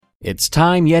It's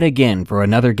time yet again for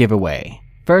another giveaway.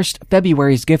 First,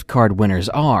 February's gift card winners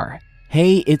are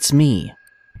Hey It's Me,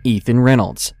 Ethan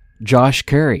Reynolds, Josh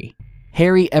Curry,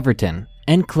 Harry Everton,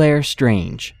 and Claire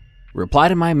Strange. Reply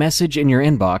to my message in your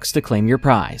inbox to claim your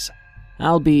prize.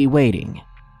 I'll be waiting.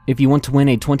 If you want to win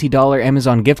a $20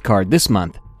 Amazon gift card this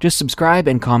month, just subscribe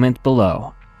and comment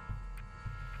below.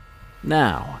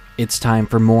 Now, it's time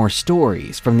for more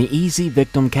stories from the Easy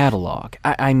Victim Catalog,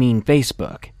 I mean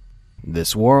Facebook.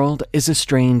 This world is a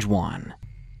strange one.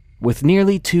 With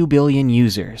nearly 2 billion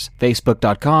users,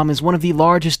 Facebook.com is one of the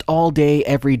largest all-day,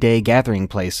 everyday gathering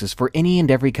places for any and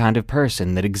every kind of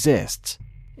person that exists.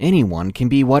 Anyone can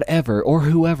be whatever or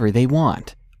whoever they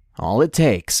want. All it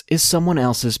takes is someone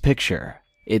else's picture.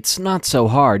 It's not so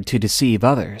hard to deceive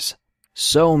others.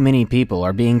 So many people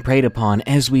are being preyed upon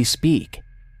as we speak.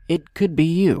 It could be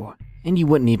you, and you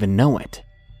wouldn't even know it.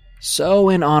 So,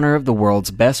 in honor of the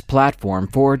world's best platform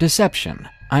for deception,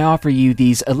 I offer you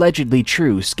these allegedly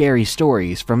true scary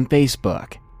stories from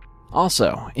Facebook.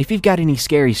 Also, if you've got any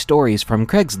scary stories from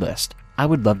Craigslist, I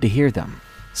would love to hear them.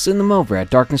 Send them over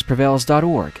at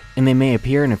darknessprevails.org, and they may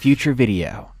appear in a future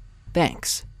video.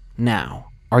 Thanks. Now,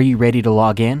 are you ready to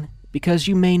log in? Because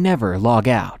you may never log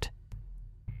out.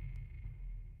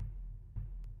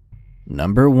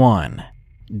 Number 1.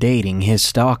 Dating his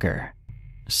stalker.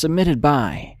 Submitted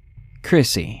by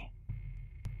Chrissy.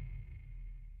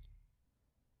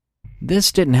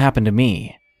 This didn't happen to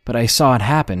me, but I saw it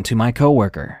happen to my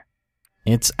coworker.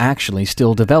 It's actually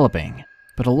still developing,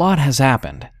 but a lot has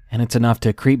happened, and it's enough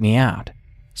to creep me out,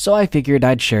 so I figured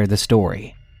I'd share the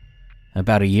story.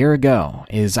 About a year ago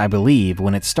is, I believe,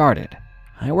 when it started.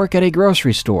 I work at a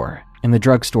grocery store in the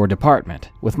drugstore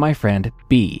department with my friend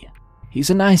B.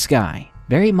 He's a nice guy,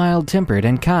 very mild-tempered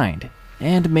and kind,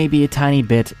 and maybe a tiny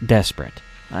bit desperate.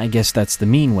 I guess that's the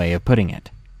mean way of putting it.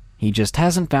 He just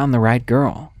hasn't found the right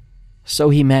girl. So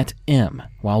he met M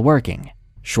while working,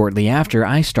 shortly after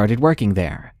I started working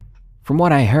there. From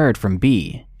what I heard from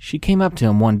B, she came up to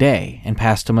him one day and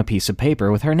passed him a piece of paper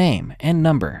with her name and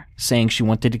number, saying she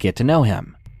wanted to get to know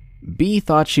him. B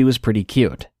thought she was pretty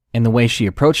cute, and the way she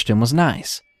approached him was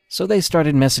nice, so they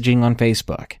started messaging on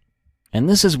Facebook. And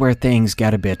this is where things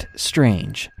got a bit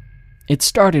strange. It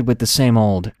started with the same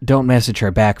old, don't message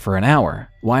her back for an hour,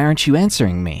 why aren't you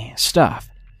answering me, stuff,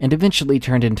 and eventually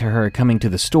turned into her coming to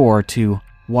the store to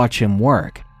watch him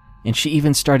work, and she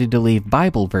even started to leave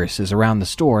Bible verses around the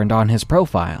store and on his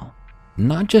profile.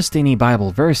 Not just any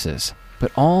Bible verses,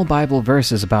 but all Bible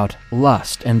verses about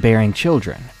lust and bearing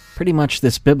children, pretty much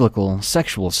this biblical,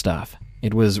 sexual stuff.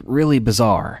 It was really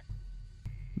bizarre.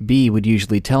 B would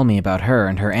usually tell me about her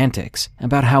and her antics,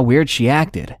 about how weird she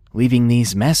acted, leaving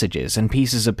these messages and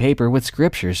pieces of paper with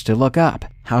scriptures to look up,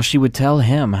 how she would tell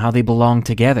him how they belonged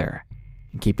together.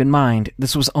 Keep in mind,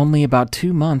 this was only about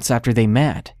 2 months after they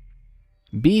met.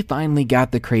 B finally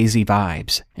got the crazy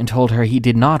vibes and told her he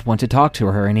did not want to talk to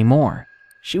her anymore.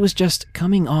 She was just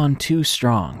coming on too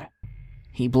strong.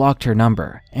 He blocked her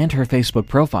number and her Facebook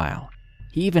profile.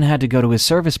 He even had to go to his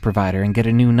service provider and get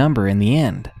a new number in the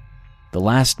end. The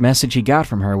last message he got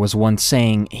from her was one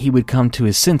saying he would come to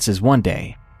his senses one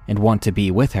day and want to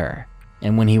be with her,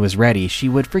 and when he was ready, she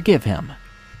would forgive him.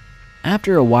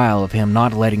 After a while of him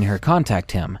not letting her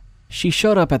contact him, she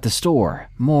showed up at the store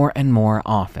more and more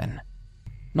often.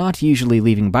 Not usually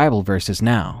leaving Bible verses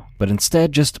now, but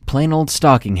instead just plain old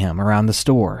stalking him around the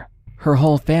store. Her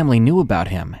whole family knew about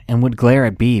him and would glare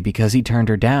at B because he turned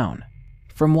her down.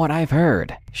 From what I've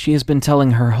heard, she has been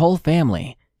telling her whole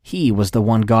family he was the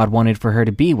one God wanted for her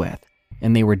to be with,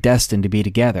 and they were destined to be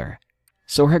together.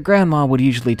 So her grandma would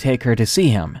usually take her to see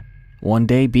him. One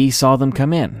day B saw them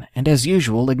come in, and as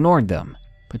usual ignored them.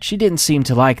 But she didn't seem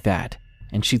to like that,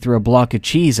 and she threw a block of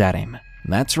cheese at him.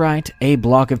 That's right, a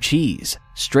block of cheese,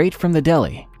 straight from the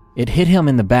deli. It hit him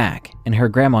in the back, and her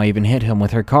grandma even hit him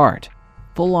with her cart,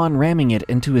 full on ramming it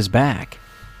into his back.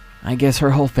 I guess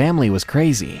her whole family was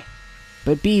crazy.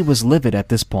 But B was livid at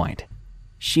this point.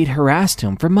 She'd harassed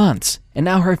him for months, and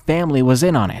now her family was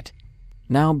in on it.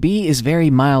 Now B is very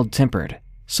mild-tempered,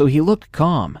 so he looked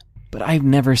calm, but I've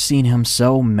never seen him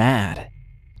so mad.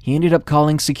 He ended up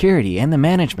calling security and the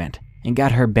management and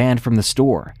got her banned from the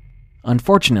store.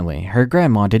 Unfortunately, her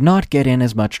grandma did not get in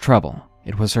as much trouble.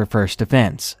 It was her first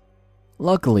offense.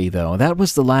 Luckily, though, that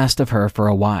was the last of her for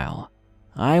a while.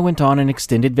 I went on an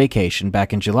extended vacation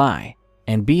back in July,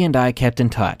 and B and I kept in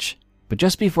touch. But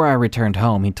just before I returned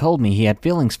home, he told me he had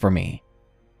feelings for me.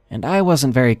 And I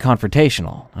wasn't very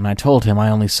confrontational, and I told him I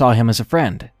only saw him as a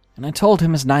friend, and I told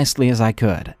him as nicely as I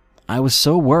could. I was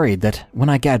so worried that when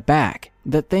I got back,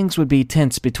 that things would be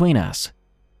tense between us.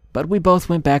 But we both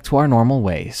went back to our normal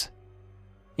ways.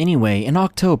 Anyway, in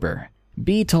October,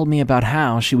 B told me about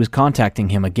how she was contacting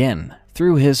him again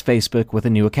through his Facebook with a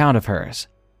new account of hers.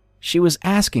 She was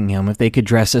asking him if they could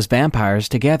dress as vampires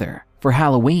together for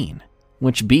Halloween,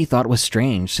 which B thought was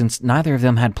strange since neither of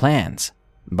them had plans.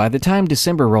 By the time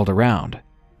December rolled around,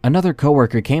 another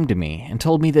coworker came to me and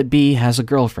told me that B has a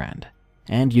girlfriend,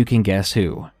 and you can guess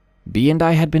who. B and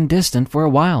I had been distant for a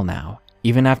while now,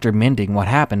 even after mending what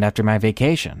happened after my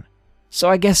vacation, so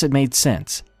I guess it made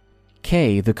sense.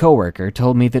 Kay, the coworker,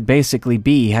 told me that basically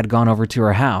B had gone over to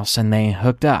her house and they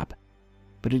hooked up.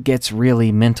 But it gets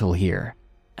really mental here.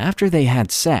 After they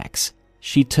had sex,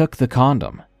 she took the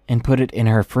condom and put it in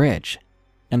her fridge.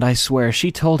 And I swear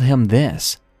she told him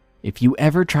this: "If you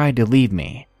ever tried to leave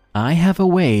me, I have a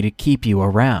way to keep you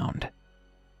around."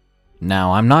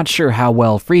 Now, I'm not sure how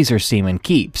well freezer semen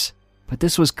keeps, but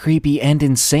this was creepy and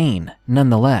insane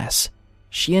nonetheless.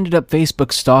 She ended up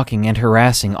Facebook stalking and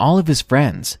harassing all of his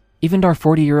friends, even our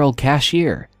 40-year-old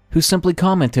cashier, who simply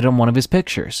commented on one of his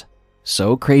pictures.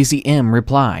 So Crazy M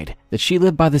replied that she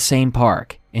lived by the same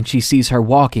park and she sees her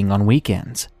walking on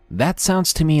weekends. That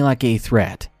sounds to me like a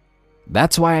threat.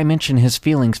 That's why I mentioned his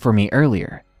feelings for me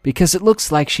earlier, because it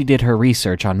looks like she did her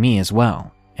research on me as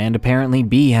well. And apparently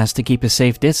B has to keep a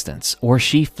safe distance or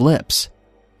she flips.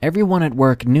 Everyone at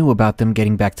work knew about them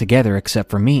getting back together except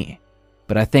for me.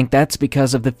 But I think that's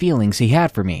because of the feelings he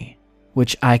had for me,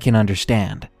 which I can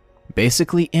understand.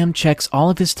 Basically, M checks all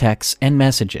of his texts and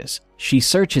messages. She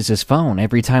searches his phone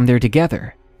every time they're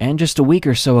together. And just a week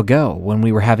or so ago, when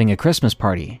we were having a Christmas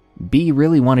party, B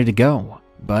really wanted to go,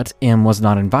 but M was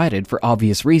not invited for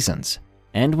obvious reasons.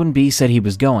 And when B said he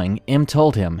was going, M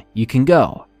told him, "You can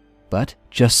go, but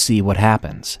just see what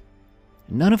happens."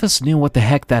 None of us knew what the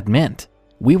heck that meant.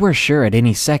 We were sure at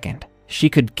any second she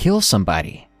could kill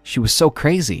somebody. She was so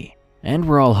crazy. And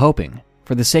we're all hoping,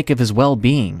 for the sake of his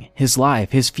well-being, his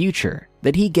life, his future,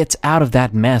 that he gets out of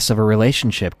that mess of a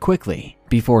relationship quickly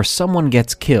before someone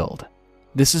gets killed.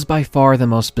 This is by far the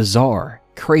most bizarre,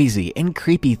 crazy, and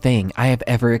creepy thing I have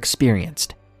ever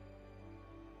experienced.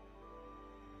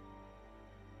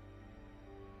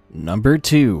 Number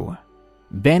 2.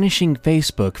 Vanishing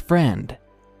Facebook Friend.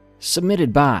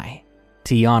 Submitted by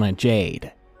Tiana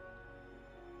Jade.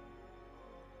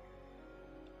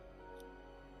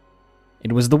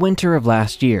 It was the winter of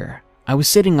last year. I was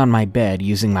sitting on my bed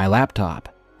using my laptop,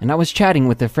 and I was chatting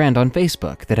with a friend on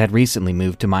Facebook that had recently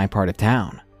moved to my part of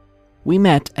town. We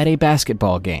met at a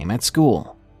basketball game at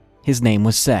school. His name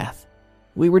was Seth.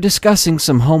 We were discussing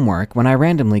some homework when I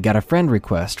randomly got a friend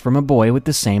request from a boy with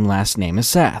the same last name as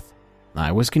Seth.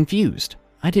 I was confused.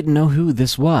 I didn't know who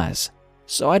this was,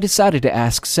 so I decided to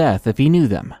ask Seth if he knew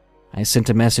them. I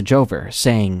sent a message over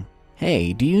saying,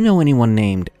 "Hey, do you know anyone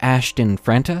named Ashton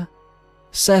Frenta?"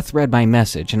 Seth read my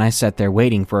message and I sat there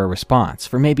waiting for a response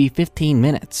for maybe 15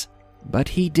 minutes, but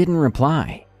he didn't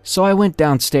reply. So I went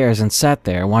downstairs and sat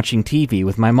there watching TV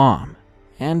with my mom,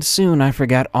 and soon I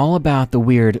forgot all about the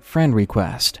weird friend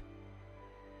request.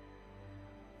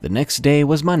 The next day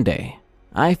was Monday.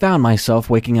 I found myself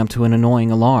waking up to an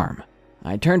annoying alarm.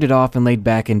 I turned it off and laid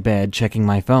back in bed checking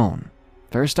my phone.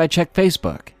 First I checked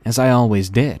Facebook, as I always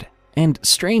did, and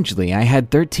strangely I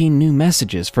had 13 new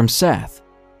messages from Seth.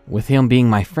 With him being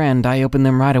my friend, I opened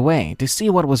them right away to see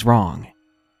what was wrong.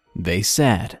 They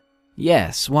said,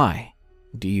 "Yes, why?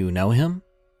 Do you know him?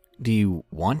 Do you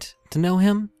want to know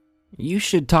him? You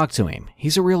should talk to him.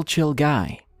 He's a real chill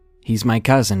guy. He's my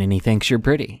cousin and he thinks you're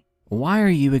pretty. Why are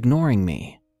you ignoring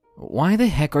me? Why the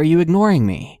heck are you ignoring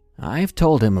me? I've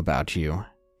told him about you.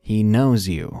 He knows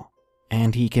you.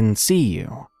 And he can see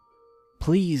you.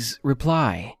 Please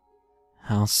reply.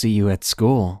 I'll see you at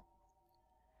school."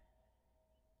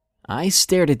 I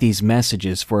stared at these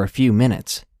messages for a few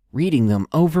minutes, reading them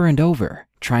over and over,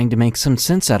 trying to make some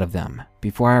sense out of them,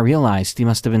 before I realized he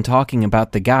must have been talking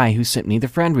about the guy who sent me the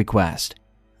friend request.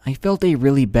 I felt a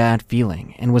really bad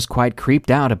feeling and was quite creeped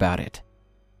out about it.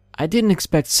 I didn't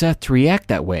expect Seth to react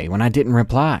that way when I didn't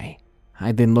reply.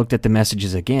 I then looked at the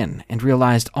messages again and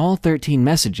realized all 13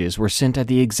 messages were sent at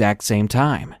the exact same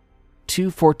time,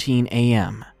 2:14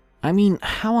 a.m. I mean,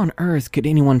 how on earth could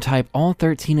anyone type all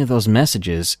 13 of those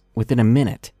messages within a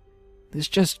minute? This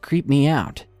just creeped me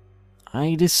out.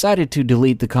 I decided to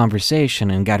delete the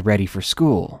conversation and got ready for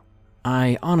school.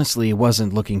 I honestly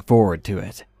wasn't looking forward to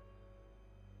it.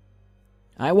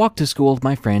 I walked to school with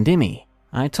my friend Emmy.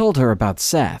 I told her about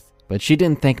Seth, but she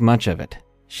didn't think much of it.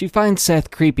 She finds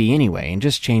Seth creepy anyway and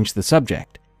just changed the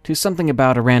subject to something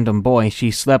about a random boy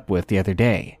she slept with the other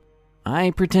day.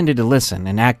 I pretended to listen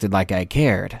and acted like I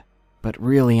cared, but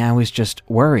really I was just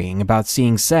worrying about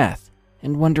seeing Seth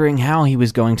and wondering how he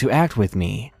was going to act with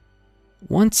me.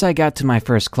 Once I got to my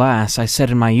first class, I sat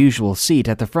in my usual seat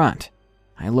at the front.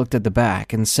 I looked at the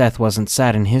back, and Seth wasn't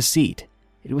sat in his seat.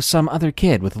 It was some other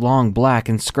kid with long black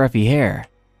and scruffy hair.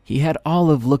 He had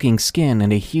olive-looking skin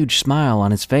and a huge smile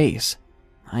on his face.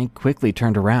 I quickly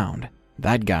turned around.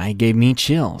 That guy gave me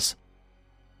chills.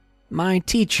 My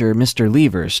teacher, Mr.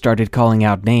 Levers, started calling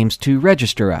out names to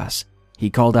register us. He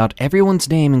called out everyone's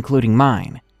name including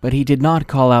mine, but he did not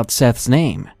call out Seth's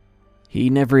name. He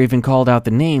never even called out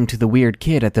the name to the weird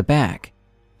kid at the back.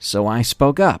 So I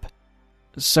spoke up.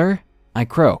 "Sir?" I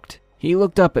croaked. He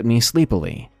looked up at me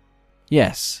sleepily.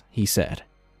 "Yes," he said.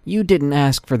 "You didn't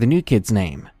ask for the new kid's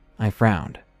name." I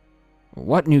frowned.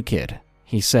 "What new kid?"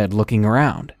 he said, looking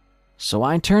around. So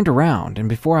I turned around, and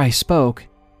before I spoke,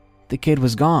 the kid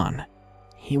was gone.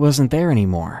 He wasn't there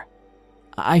anymore.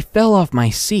 I fell off my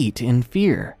seat in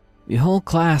fear. The whole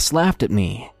class laughed at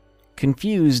me.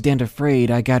 Confused and afraid,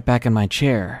 I got back in my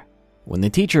chair. When the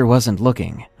teacher wasn't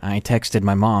looking, I texted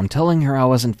my mom telling her I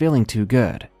wasn't feeling too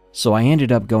good, so I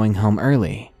ended up going home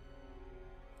early.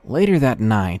 Later that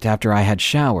night, after I had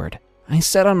showered, I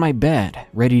sat on my bed,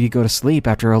 ready to go to sleep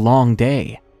after a long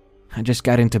day. I just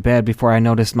got into bed before I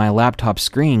noticed my laptop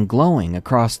screen glowing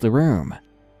across the room.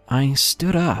 I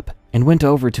stood up and went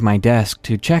over to my desk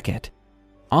to check it.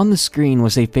 On the screen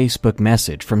was a Facebook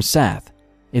message from Seth.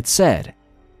 It said,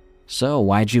 "So,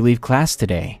 why'd you leave class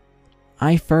today?"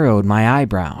 I furrowed my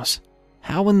eyebrows.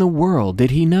 How in the world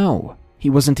did he know? He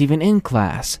wasn't even in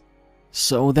class.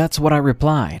 So that's what I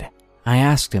replied. I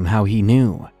asked him how he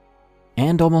knew.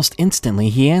 And almost instantly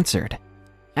he answered.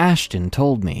 Ashton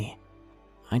told me.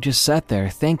 I just sat there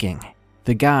thinking.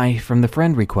 The guy from the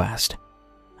friend request.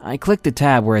 I clicked a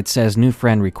tab where it says new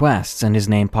friend requests and his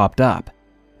name popped up.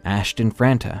 Ashton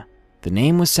Franta. The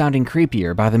name was sounding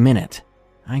creepier by the minute.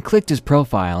 I clicked his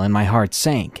profile and my heart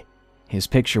sank. His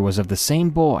picture was of the same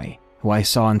boy who I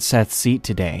saw in Seth's seat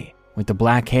today, with the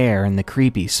black hair and the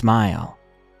creepy smile.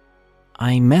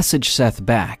 I messaged Seth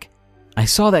back. I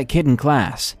saw that kid in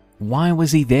class. Why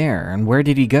was he there and where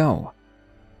did he go?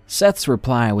 Seth's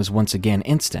reply was once again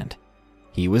instant.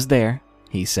 He was there,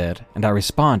 he said, and I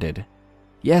responded,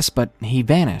 "Yes, but he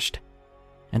vanished."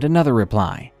 And another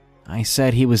reply. I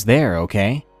said he was there,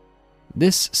 okay?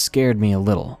 This scared me a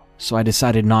little, so I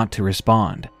decided not to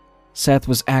respond. Seth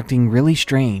was acting really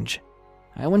strange.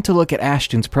 I went to look at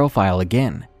Ashton's profile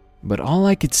again, but all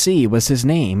I could see was his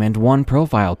name and one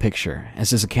profile picture, as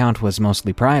his account was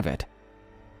mostly private.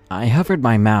 I hovered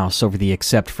my mouse over the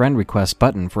accept friend request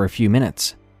button for a few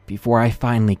minutes before I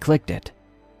finally clicked it.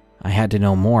 I had to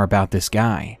know more about this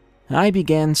guy. I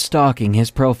began stalking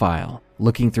his profile,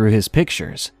 looking through his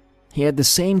pictures. He had the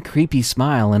same creepy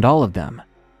smile in all of them.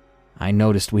 I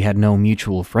noticed we had no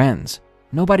mutual friends,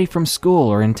 nobody from school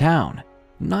or in town.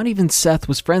 Not even Seth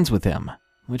was friends with him,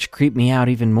 which creeped me out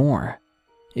even more.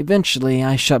 Eventually,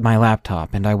 I shut my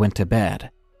laptop and I went to bed.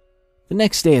 The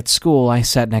next day at school, I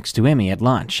sat next to Emmy at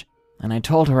lunch, and I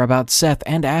told her about Seth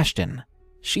and Ashton.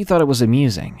 She thought it was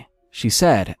amusing. She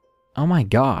said, "Oh my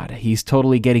God, he's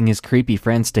totally getting his creepy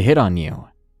friends to hit on you."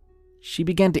 She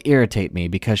began to irritate me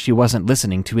because she wasn't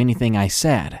listening to anything I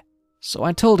said. So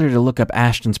I told her to look up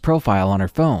Ashton's profile on her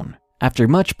phone. After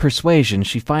much persuasion,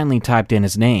 she finally typed in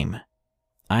his name.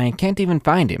 "I can't even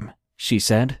find him," she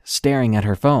said, staring at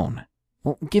her phone.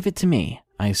 "Well, give it to me,"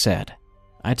 I said.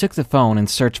 I took the phone and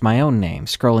searched my own name,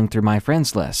 scrolling through my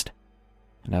friends list.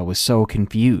 And I was so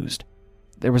confused.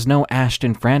 There was no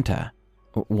Ashton Franta.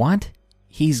 "What?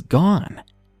 He's gone,"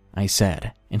 I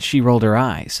said, and she rolled her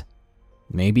eyes.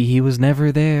 "Maybe he was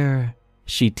never there,"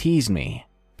 she teased me.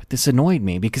 But this annoyed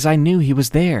me because I knew he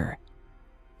was there.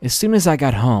 As soon as I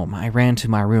got home, I ran to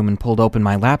my room and pulled open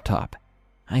my laptop.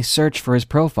 I searched for his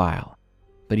profile,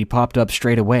 but he popped up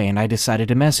straight away and I decided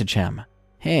to message him.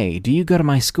 "Hey, do you go to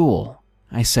my school?"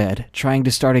 I said, trying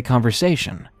to start a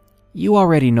conversation. "You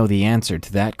already know the answer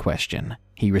to that question,"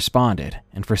 he responded,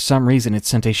 and for some reason it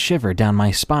sent a shiver down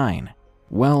my spine.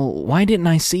 "Well, why didn't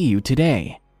I see you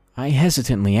today?" I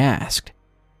hesitantly asked.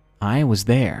 "I was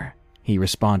there," he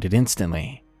responded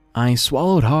instantly. I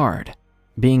swallowed hard.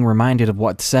 Being reminded of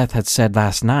what Seth had said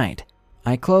last night,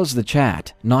 I closed the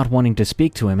chat, not wanting to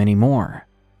speak to him anymore.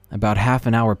 About half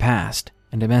an hour passed,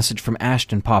 and a message from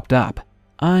Ashton popped up.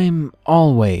 "I'm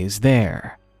always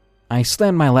there." I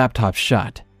slammed my laptop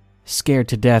shut, scared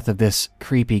to death of this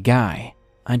creepy guy.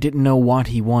 I didn't know what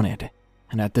he wanted,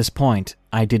 and at this point,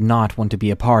 I did not want to be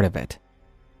a part of it.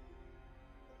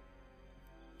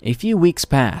 A few weeks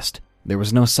passed. There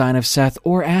was no sign of Seth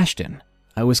or Ashton.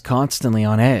 I was constantly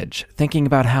on edge, thinking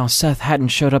about how Seth hadn't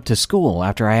showed up to school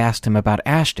after I asked him about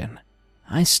Ashton.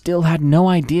 I still had no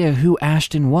idea who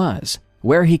Ashton was,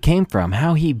 where he came from,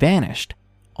 how he vanished.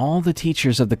 All the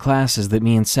teachers of the classes that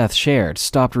me and Seth shared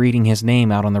stopped reading his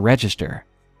name out on the register.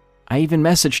 I even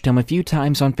messaged him a few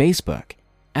times on Facebook,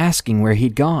 asking where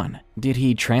he'd gone. Did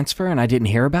he transfer and I didn't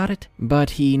hear about it? But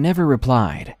he never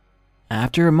replied.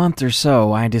 After a month or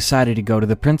so, I decided to go to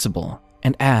the principal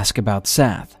and ask about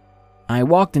Seth. I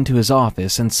walked into his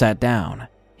office and sat down.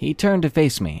 He turned to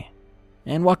face me.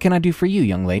 "And what can I do for you,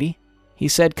 young lady?" he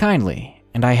said kindly,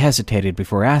 and I hesitated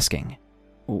before asking,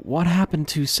 "What happened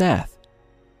to Seth?"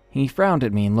 He frowned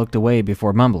at me and looked away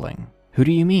before mumbling, "Who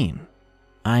do you mean?"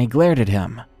 I glared at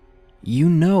him. "You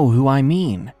know who I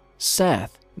mean.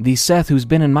 Seth. The Seth who's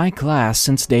been in my class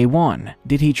since day one.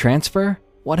 Did he transfer?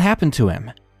 What happened to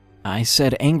him?" I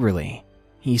said angrily.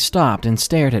 He stopped and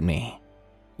stared at me.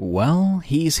 "Well,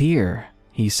 he's here,"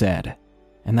 he said.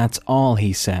 And that's all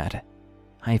he said.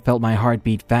 I felt my heart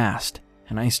beat fast,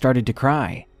 and I started to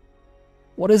cry.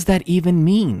 What does that even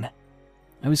mean?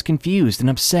 I was confused and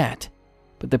upset,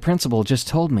 but the principal just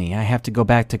told me I have to go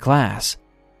back to class.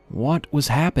 What was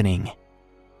happening?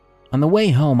 On the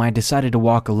way home, I decided to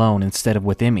walk alone instead of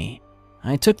with Emmy.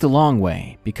 I took the long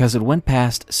way because it went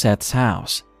past Seth's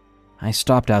house. I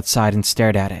stopped outside and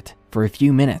stared at it for a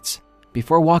few minutes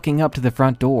before walking up to the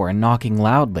front door and knocking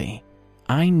loudly.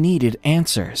 I needed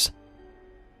answers.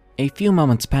 A few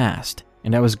moments passed,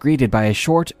 and I was greeted by a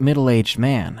short, middle-aged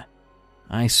man.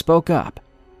 I spoke up.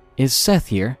 "Is Seth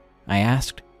here?" I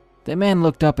asked. The man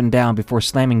looked up and down before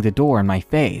slamming the door in my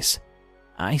face.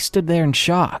 I stood there in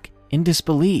shock, in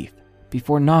disbelief,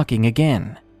 before knocking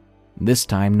again. This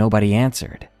time, nobody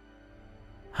answered.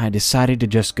 I decided to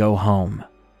just go home.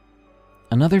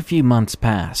 Another few months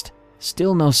passed,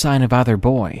 still no sign of either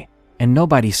boy, and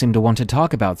nobody seemed to want to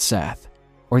talk about Seth,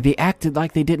 or they acted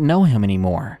like they didn't know him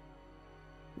anymore.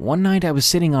 One night I was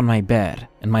sitting on my bed,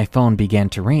 and my phone began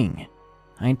to ring.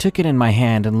 I took it in my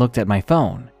hand and looked at my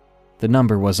phone. The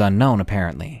number was unknown,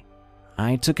 apparently.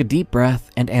 I took a deep breath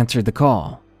and answered the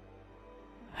call.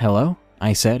 "Hello?"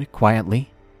 I said,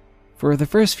 quietly. For the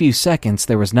first few seconds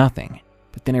there was nothing,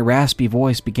 but then a raspy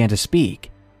voice began to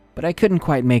speak, but I couldn't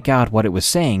quite make out what it was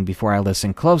saying before I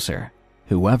listened closer.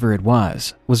 Whoever it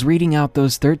was reading out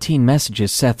those 13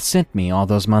 messages Seth sent me all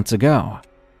those months ago.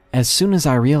 As soon as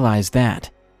I realized that,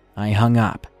 I hung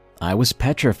up. I was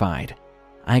petrified.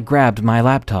 I grabbed my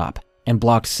laptop and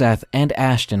blocked Seth and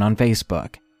Ashton on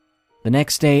Facebook. The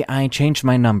next day, I changed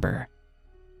my number.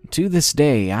 To this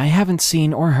day, I haven't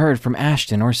seen or heard from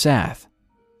Ashton or Seth.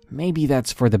 Maybe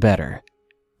that's for the better.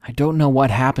 I don't know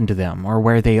what happened to them or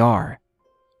where they are,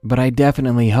 but I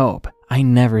definitely hope I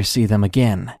never see them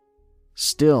again.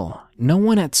 Still, no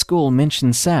one at school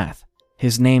mentions Seth.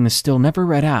 His name is still never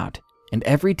read out, and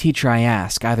every teacher I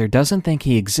ask either doesn't think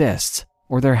he exists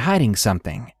or they're hiding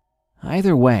something.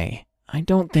 Either way, I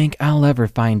don't think I'll ever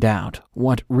find out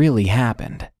what really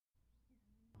happened.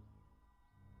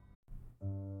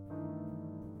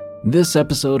 This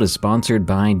episode is sponsored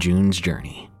by June's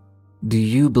Journey. Do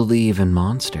you believe in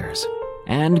monsters?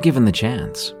 And given the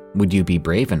chance, would you be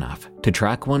brave enough to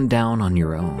track one down on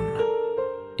your own?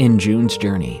 In June's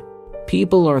Journey,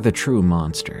 people are the true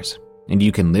monsters, and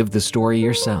you can live the story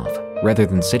yourself rather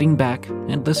than sitting back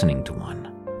and listening to one.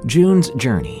 June's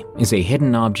Journey is a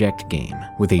hidden object game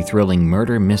with a thrilling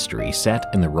murder mystery set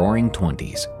in the Roaring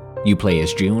 '20s. You play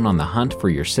as June on the hunt for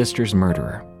your sister's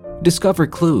murderer. Discover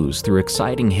clues through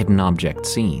exciting hidden object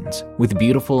scenes with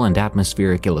beautiful and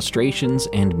atmospheric illustrations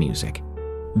and music.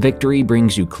 Victory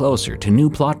brings you closer to new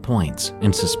plot points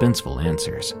and suspenseful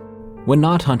answers. When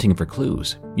not hunting for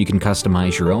clues, you can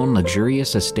customize your own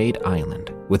luxurious estate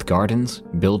island with gardens,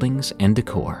 buildings, and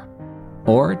decor.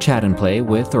 Or chat and play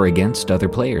with or against other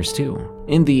players too,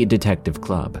 in the Detective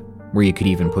Club, where you could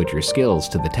even put your skills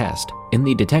to the test in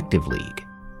the Detective League.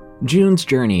 June's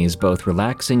Journey is both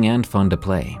relaxing and fun to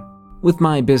play. With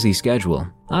my busy schedule,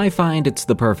 I find it's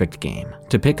the perfect game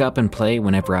to pick up and play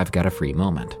whenever I've got a free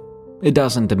moment. It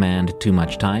doesn't demand too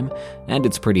much time, and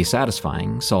it's pretty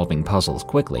satisfying solving puzzles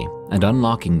quickly and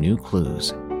unlocking new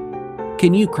clues.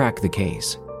 Can you crack the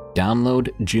case? Download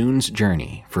June's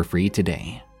Journey for free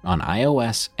today on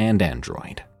iOS and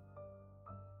Android.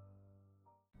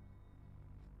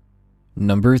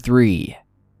 Number 3.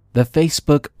 The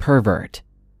Facebook Pervert.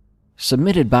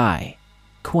 Submitted by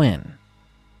Quinn.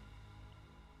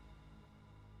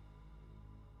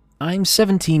 I'm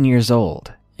 17 years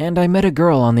old, and I met a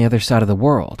girl on the other side of the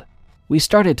world. We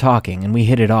started talking and we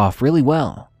hit it off really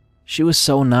well. She was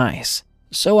so nice.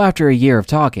 So after a year of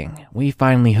talking, we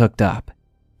finally hooked up.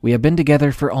 We have been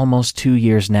together for almost 2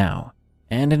 years now,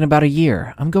 and in about a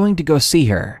year, I'm going to go see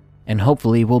her, and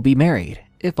hopefully we'll be married,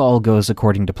 if all goes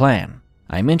according to plan.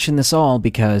 I mention this all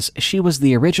because she was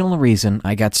the original reason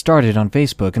I got started on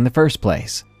Facebook in the first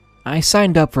place. I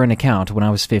signed up for an account when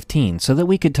I was 15 so that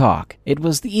we could talk. It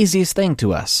was the easiest thing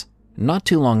to us. Not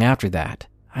too long after that,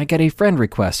 I got a friend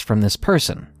request from this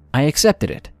person. I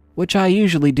accepted it, which I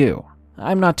usually do.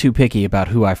 I'm not too picky about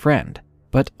who I friend.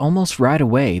 But almost right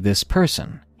away, this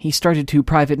person, he started to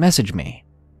private message me.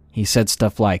 He said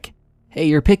stuff like, "Hey,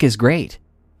 your pic is great.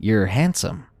 You're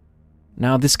handsome."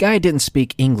 Now, this guy didn't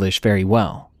speak English very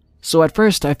well, so at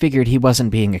first I figured he wasn't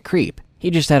being a creep.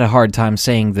 He just had a hard time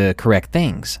saying the correct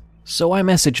things. So I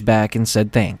messaged back and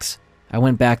said thanks. I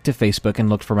went back to Facebook and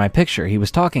looked for my picture he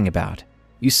was talking about.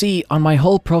 You see, on my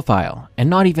whole profile, and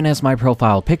not even as my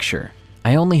profile picture,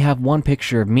 I only have one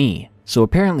picture of me. So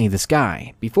apparently this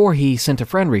guy, before he sent a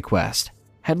friend request,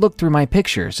 had looked through my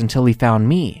pictures until he found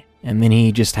me, and then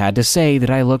he just had to say that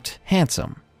I looked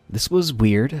handsome. This was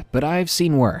weird, but I've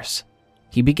seen worse.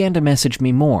 He began to message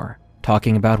me more,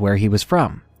 talking about where he was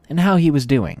from and how he was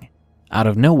doing. Out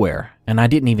of nowhere, and I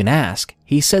didn't even ask,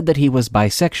 he said that he was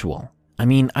bisexual. I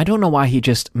mean, I don't know why he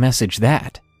just messaged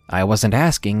that. I wasn't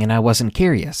asking and I wasn't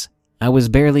curious. I was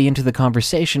barely into the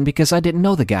conversation because I didn't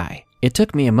know the guy. It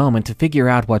took me a moment to figure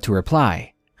out what to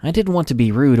reply. I didn't want to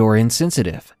be rude or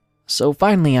insensitive. So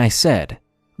finally I said,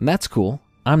 "That's cool.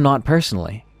 I'm not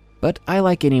personally, but I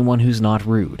like anyone who's not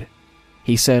rude."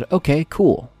 He said, "Okay,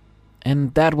 cool."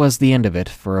 And that was the end of it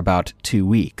for about 2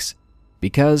 weeks.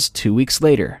 Because 2 weeks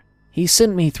later, he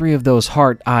sent me 3 of those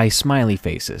heart eye smiley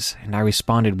faces, and I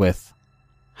responded with,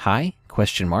 "Hi?" ?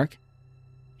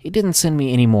 He didn't send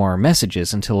me any more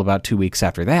messages until about 2 weeks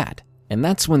after that, and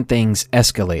that's when things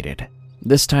escalated.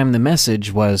 This time the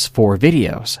message was 4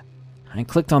 videos. I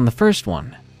clicked on the first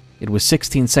one. It was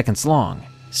 16 seconds long.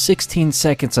 16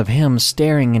 seconds of him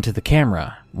staring into the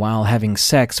camera while having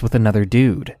sex with another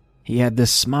dude. He had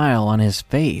this smile on his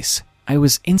face. I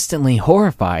was instantly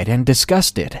horrified and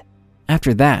disgusted.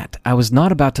 After that, I was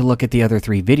not about to look at the other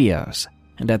 3 videos,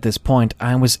 and at this point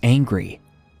I was angry.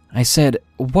 I said,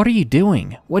 "What are you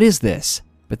doing? What is this?"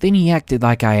 But then he acted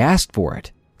like I asked for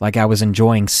it, like I was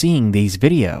enjoying seeing these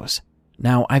videos.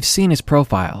 Now, I've seen his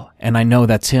profile, and I know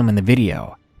that's him in the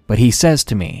video, but he says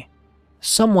to me,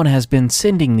 "Someone has been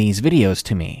sending these videos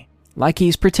to me," like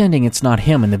he's pretending it's not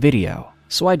him in the video.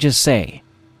 So I just say,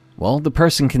 "Well, the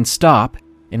person can stop,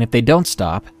 and if they don't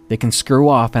stop, they can screw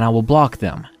off and I will block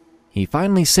them." He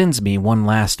finally sends me one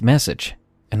last message,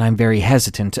 and I'm very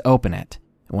hesitant to open it.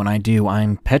 When I do,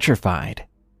 I'm petrified.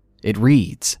 It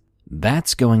reads,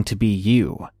 "That's going to be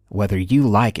you, whether you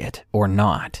like it or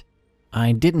not."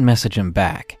 I didn't message him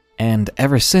back, and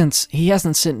ever since, he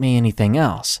hasn't sent me anything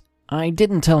else. I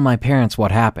didn't tell my parents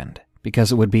what happened,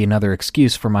 because it would be another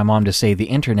excuse for my mom to say the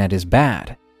internet is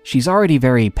bad. She's already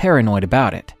very paranoid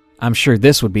about it. I'm sure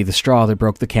this would be the straw that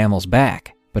broke the camel's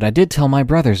back, but I did tell my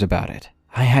brothers about it.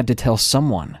 I had to tell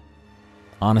someone.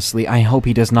 Honestly, I hope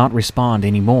he does not respond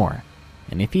anymore.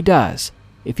 And if he does,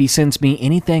 if he sends me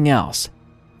anything else,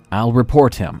 I'll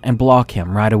report him and block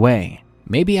him right away.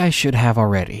 Maybe I should have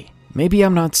already. Maybe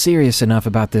I'm not serious enough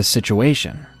about this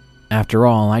situation. After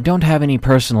all, I don't have any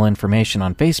personal information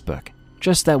on Facebook,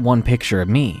 just that one picture of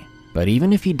me. But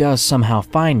even if he does somehow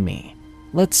find me,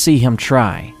 let's see him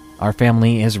try. Our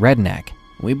family is redneck.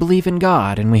 We believe in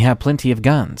God and we have plenty of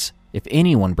guns. If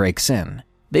anyone breaks in,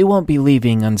 they won't be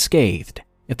leaving unscathed.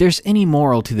 If there's any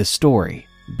moral to this story,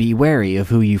 be wary of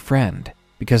who you friend,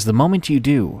 because the moment you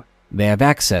do, they have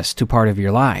access to part of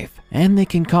your life, and they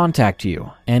can contact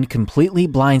you and completely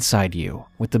blindside you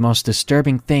with the most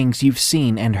disturbing things you've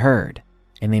seen and heard,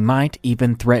 and they might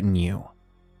even threaten you.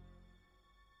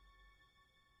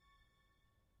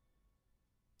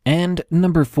 And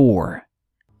number 4,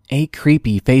 a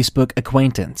creepy Facebook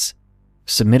acquaintance.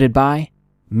 Submitted by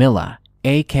Mila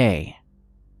A.K.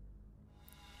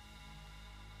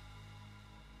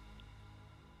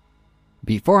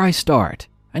 Before I start,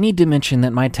 I need to mention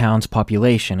that my town's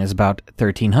population is about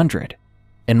 1,300,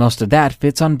 and most of that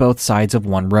fits on both sides of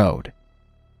one road.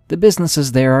 The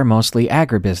businesses there are mostly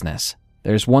agribusiness.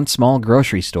 There's one small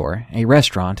grocery store, a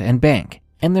restaurant, and bank,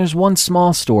 and there's one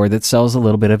small store that sells a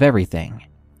little bit of everything.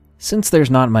 Since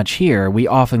there's not much here, we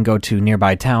often go to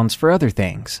nearby towns for other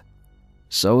things.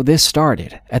 So this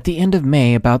started at the end of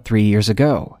May about 3 years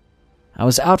ago. I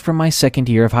was out from my second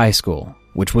year of high school,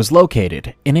 which was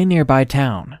located in a nearby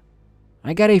town.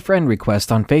 I got a friend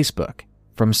request on Facebook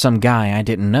from some guy I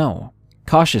didn't know.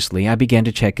 Cautiously, I began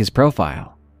to check his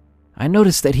profile. I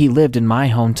noticed that he lived in my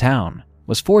hometown,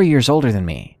 was 4 years older than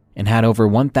me, and had over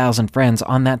 1,000 friends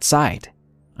on that site.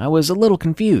 I was a little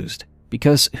confused,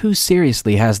 because who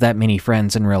seriously has that many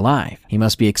friends in real life? He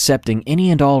must be accepting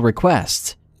any and all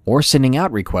requests, or sending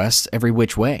out requests every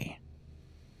which way.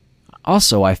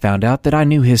 Also, I found out that I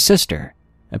knew his sister,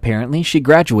 Apparently, she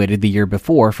graduated the year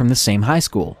before from the same high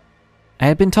school. I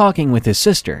had been talking with his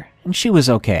sister, and she was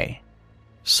okay.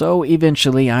 So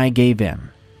eventually I gave in,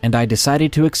 and I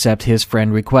decided to accept his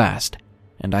friend request,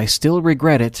 and I still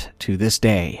regret it to this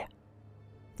day.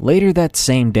 Later that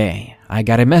same day, I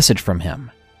got a message from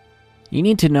him. You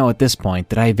need to know at this point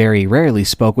that I very rarely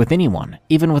spoke with anyone,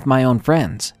 even with my own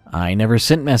friends. I never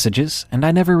sent messages, and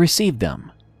I never received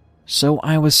them. So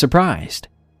I was surprised.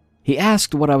 He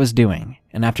asked what I was doing,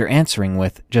 and after answering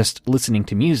with just listening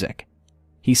to music,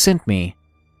 he sent me,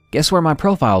 "Guess where my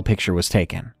profile picture was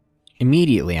taken?"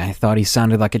 Immediately, I thought he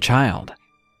sounded like a child.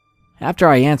 After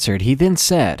I answered, he then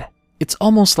said, "It's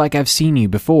almost like I've seen you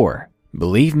before."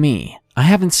 Believe me, I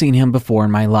haven't seen him before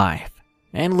in my life.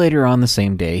 And later on the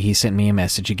same day, he sent me a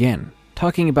message again,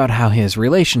 talking about how his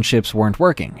relationships weren't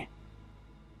working.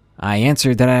 I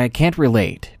answered that I can't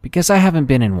relate because I haven't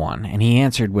been in one, and he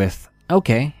answered with,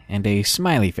 "Okay," and a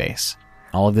smiley face.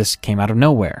 All of this came out of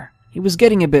nowhere. He was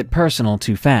getting a bit personal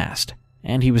too fast,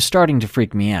 and he was starting to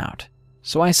freak me out.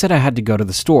 So I said I had to go to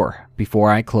the store before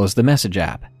I closed the message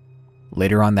app.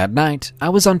 Later on that night, I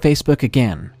was on Facebook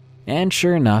again, and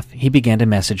sure enough, he began to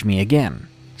message me again,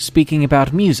 speaking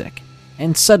about music,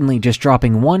 and suddenly just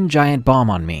dropping one giant bomb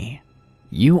on me.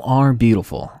 "You are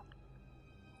beautiful."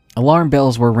 Alarm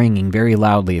bells were ringing very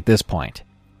loudly at this point.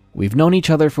 We've known each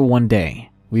other for 1 day.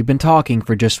 We've been talking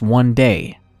for just 1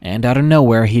 day, and out of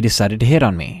nowhere he decided to hit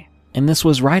on me. And this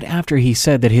was right after he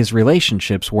said that his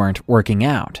relationships weren't working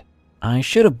out. I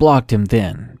should have blocked him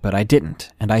then, but I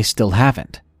didn't, and I still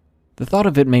haven't. The thought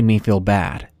of it made me feel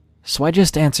bad, so I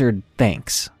just answered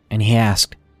thanks, and he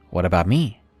asked, "What about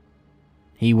me?"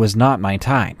 He was not my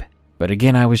type, but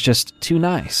again I was just too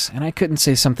nice, and I couldn't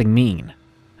say something mean.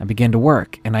 I began to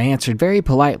work, and I answered very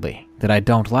politely that I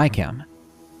don't like him.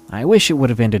 I wish it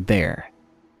would have ended there.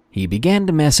 He began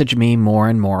to message me more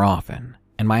and more often,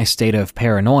 and my state of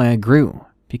paranoia grew,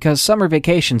 because summer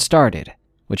vacation started,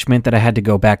 which meant that I had to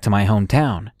go back to my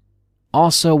hometown,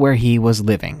 also where he was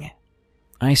living.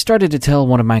 I started to tell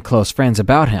one of my close friends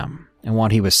about him, and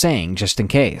what he was saying just in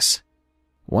case.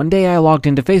 One day I logged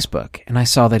into Facebook, and I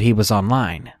saw that he was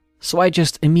online, so I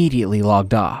just immediately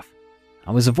logged off.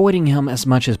 I was avoiding him as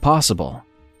much as possible.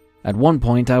 At one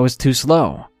point I was too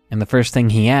slow, and the first thing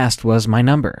he asked was my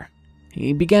number.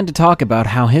 He began to talk about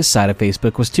how his side of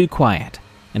Facebook was too quiet,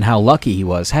 and how lucky he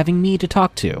was having me to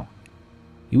talk to.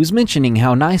 He was mentioning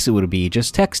how nice it would be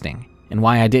just texting, and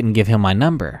why I didn't give him my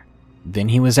number. Then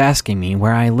he was asking me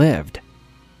where I lived.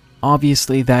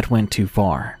 Obviously that went too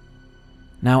far.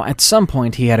 Now, at some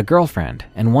point he had a girlfriend,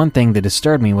 and one thing that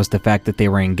disturbed me was the fact that they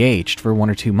were engaged for 1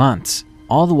 or 2 months.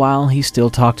 All the while, he still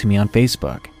talked to me on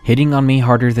Facebook, hitting on me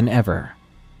harder than ever.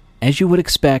 As you would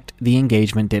expect, the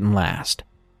engagement didn't last.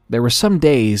 There were some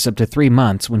days up to 3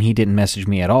 months when he didn't message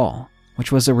me at all,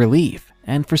 which was a relief,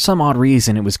 and for some odd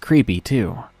reason it was creepy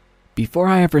too. Before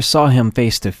I ever saw him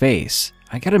face to face,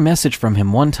 I got a message from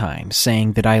him one time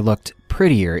saying that I looked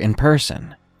prettier in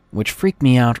person, which freaked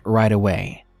me out right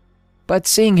away. But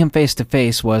seeing him face to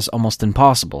face was almost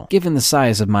impossible, given the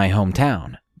size of my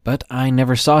hometown. But I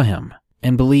never saw him,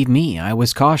 and believe me, I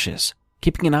was cautious,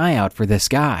 keeping an eye out for this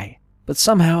guy. But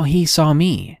somehow he saw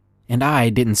me, and I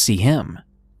didn't see him.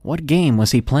 What game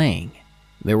was he playing?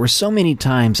 There were so many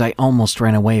times I almost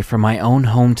ran away from my own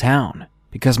hometown,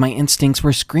 because my instincts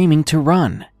were screaming to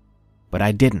run. But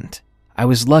I didn't. I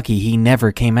was lucky he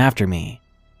never came after me.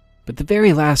 But the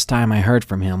very last time I heard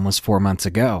from him was 4 months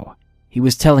ago. He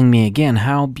was telling me again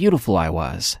how beautiful I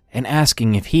was, and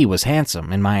asking if he was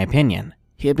handsome, in my opinion.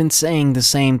 He had been saying the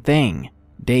same thing,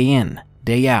 day in,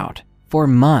 day out, for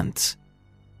months.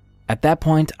 At that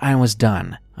point, I was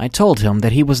done. I told him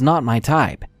that he was not my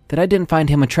type, that I didn't find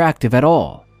him attractive at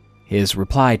all. His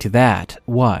reply to that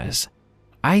was,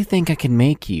 "I think I can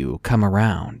make you come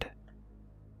around."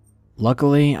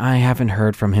 Luckily, I haven't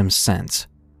heard from him since,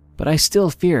 but I still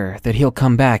fear that he'll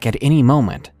come back at any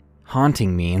moment,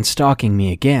 haunting me and stalking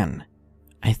me again.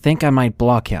 I think I might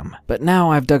block him, but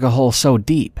now I've dug a hole so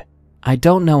deep, I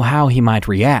don't know how he might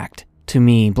react to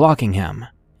me blocking him.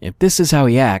 If this is how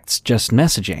he acts just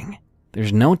messaging,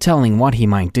 there's no telling what he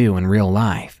might do in real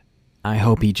life. I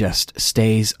hope he just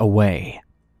stays away.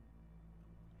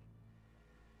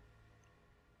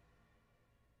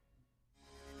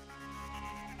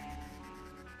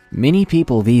 Many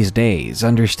people these days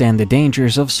understand the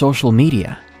dangers of social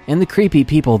media and the creepy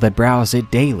people that browse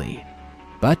it daily.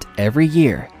 But every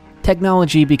year,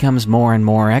 technology becomes more and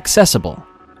more accessible,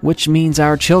 which means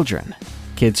our children,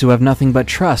 kids who have nothing but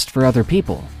trust for other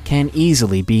people, can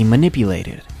easily be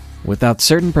manipulated. Without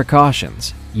certain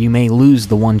precautions, you may lose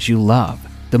the ones you love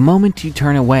the moment you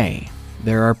turn away,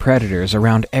 There are predators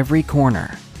around every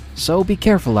corner, so be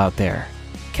careful out there.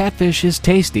 Catfish is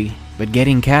tasty, but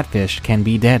getting catfished can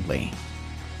be deadly.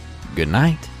 Good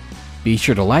night. Be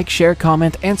sure to like, share,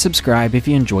 comment, and subscribe if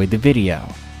you enjoyed the video.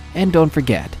 And don't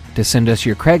forget to send us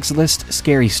your Craigslist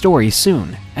scary stories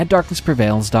soon at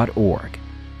darknessprevails.org.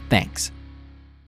 Thanks.